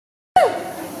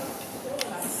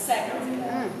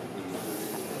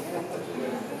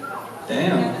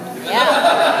Damn. Yeah.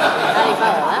 How do you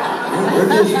follow that? Where are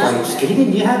those pipes? Gideon,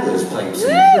 you had those pipes in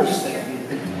the first there.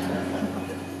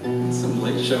 Some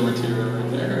late show material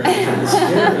right there. Kind of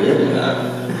scary, isn't it?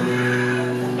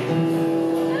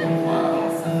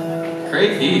 Wow.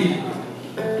 Great Heath.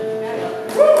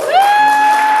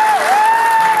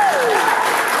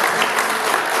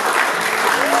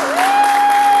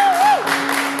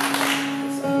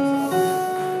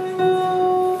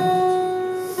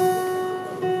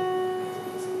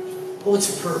 Oh,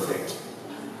 it's perfect.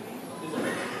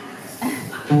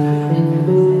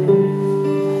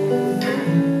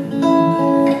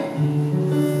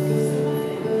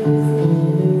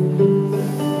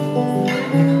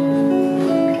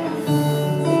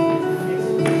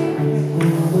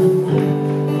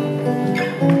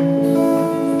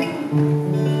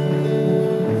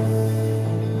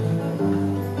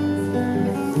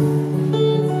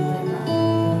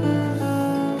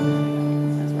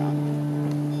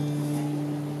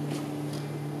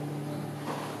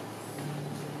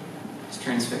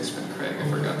 Transfixed by Craig. I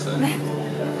forgot to look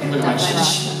at my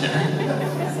sheet there.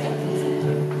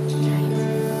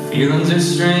 Feelings are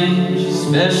strange,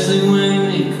 especially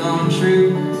when they come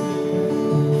true.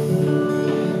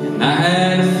 And I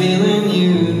had a feeling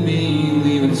you'd be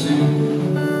leaving soon.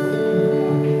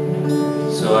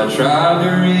 So I tried to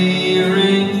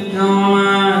rearrange all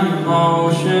my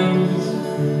emotions,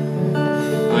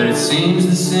 but it seems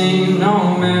the same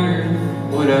no matter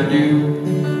what I do.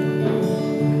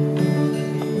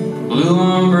 Blue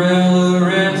umbrella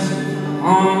rests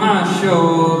on my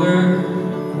shoulder.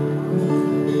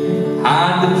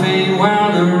 Hide the pain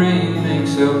while the rain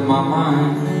makes up my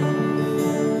mind.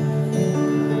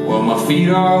 Well, my feet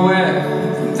are wet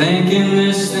from thinking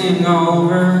this thing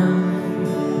over.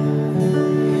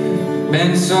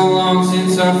 Been so long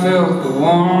since I felt the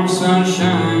warm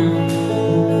sunshine.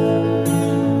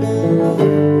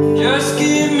 Just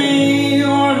give me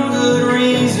one good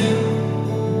reason,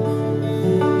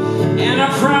 and I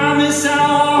promise I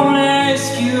won't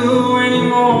ask you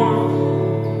anymore.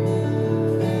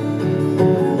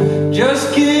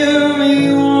 Just give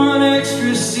me one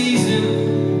extra season,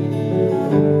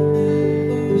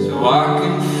 so I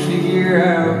can figure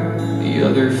out the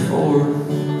other four.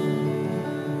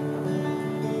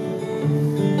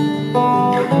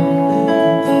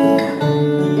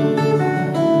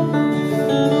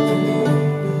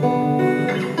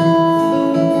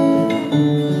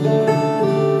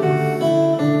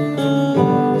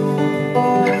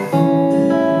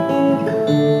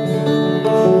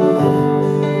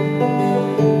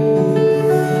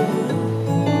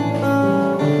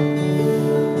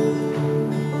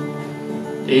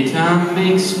 Daytime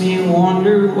makes me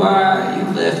wonder why you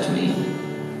left me.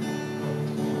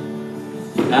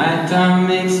 Nighttime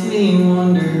makes me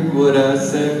wonder what I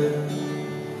said.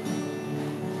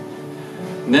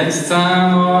 Next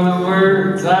time all the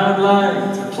words I'd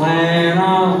like to plan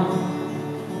on.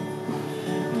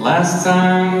 Last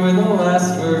time were the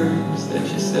last words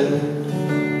that you said.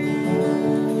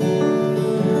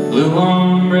 Blue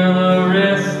umbrella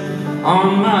rests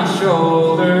on my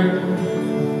shoulder.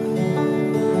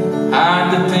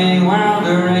 Hide the pain while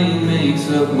the rain makes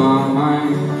up my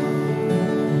mind.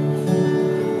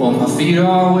 Well, my feet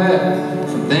are wet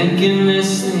from thinking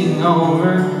this thing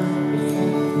over.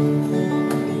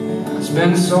 It's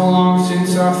been so long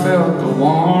since I felt the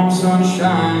warm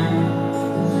sunshine.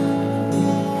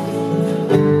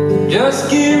 Just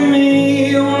give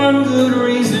me one good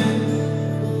reason,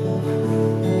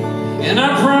 and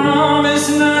I promise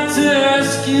not to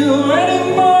ask you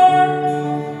anymore.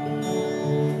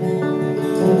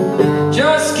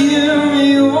 Just give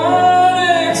me one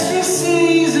extra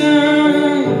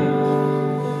season,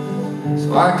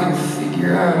 so I can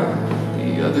figure out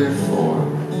the other four.